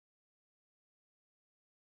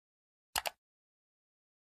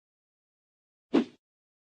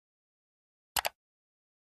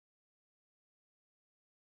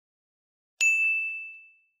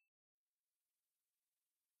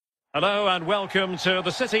Hello and welcome to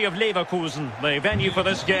the city of Leverkusen. The venue for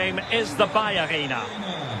this game is the Bayer Arena.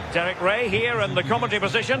 Derek Ray here in the commentary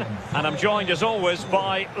position, and I'm joined as always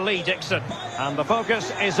by Lee Dixon. And the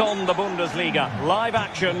focus is on the Bundesliga. Live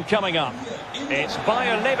action coming up. It's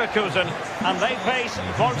Bayer Leverkusen and they face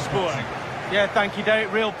Wolfsburg. Yeah, thank you,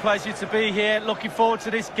 Derek. Real pleasure to be here. Looking forward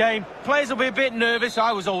to this game. Players will be a bit nervous.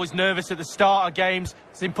 I was always nervous at the start of games.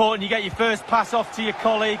 It's important you get your first pass off to your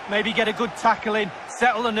colleague, maybe get a good tackle in,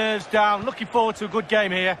 settle the nerves down. Looking forward to a good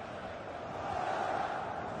game here.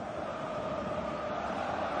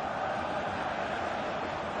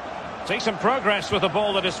 Decent progress with the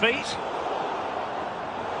ball at his feet.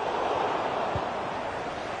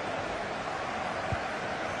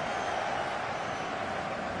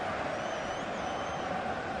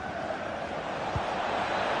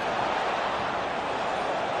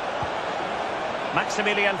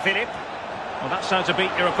 Maximilian Philipp. Well, that's how to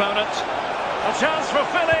beat your opponent. A chance for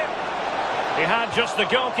Philipp. He had just the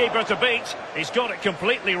goalkeeper to beat. He's got it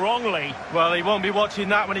completely wrongly. Well, he won't be watching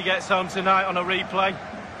that when he gets home tonight on a replay.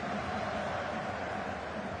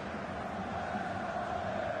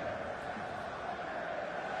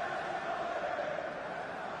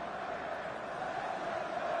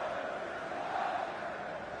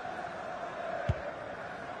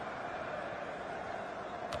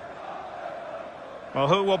 Well,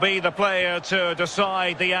 who will be the player to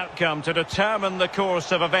decide the outcome, to determine the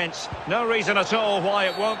course of events? No reason at all why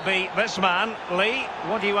it won't be this man. Lee,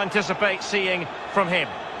 what do you anticipate seeing from him?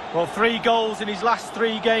 Well, 3 goals in his last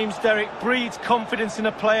 3 games, Derek. Breeds confidence in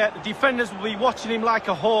a player. The defenders will be watching him like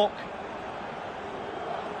a hawk.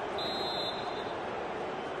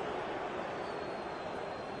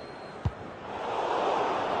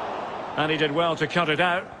 And he did well to cut it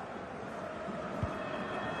out.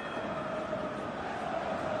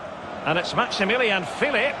 And it's Maximilian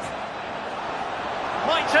Philipp.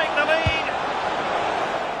 Might take the lead.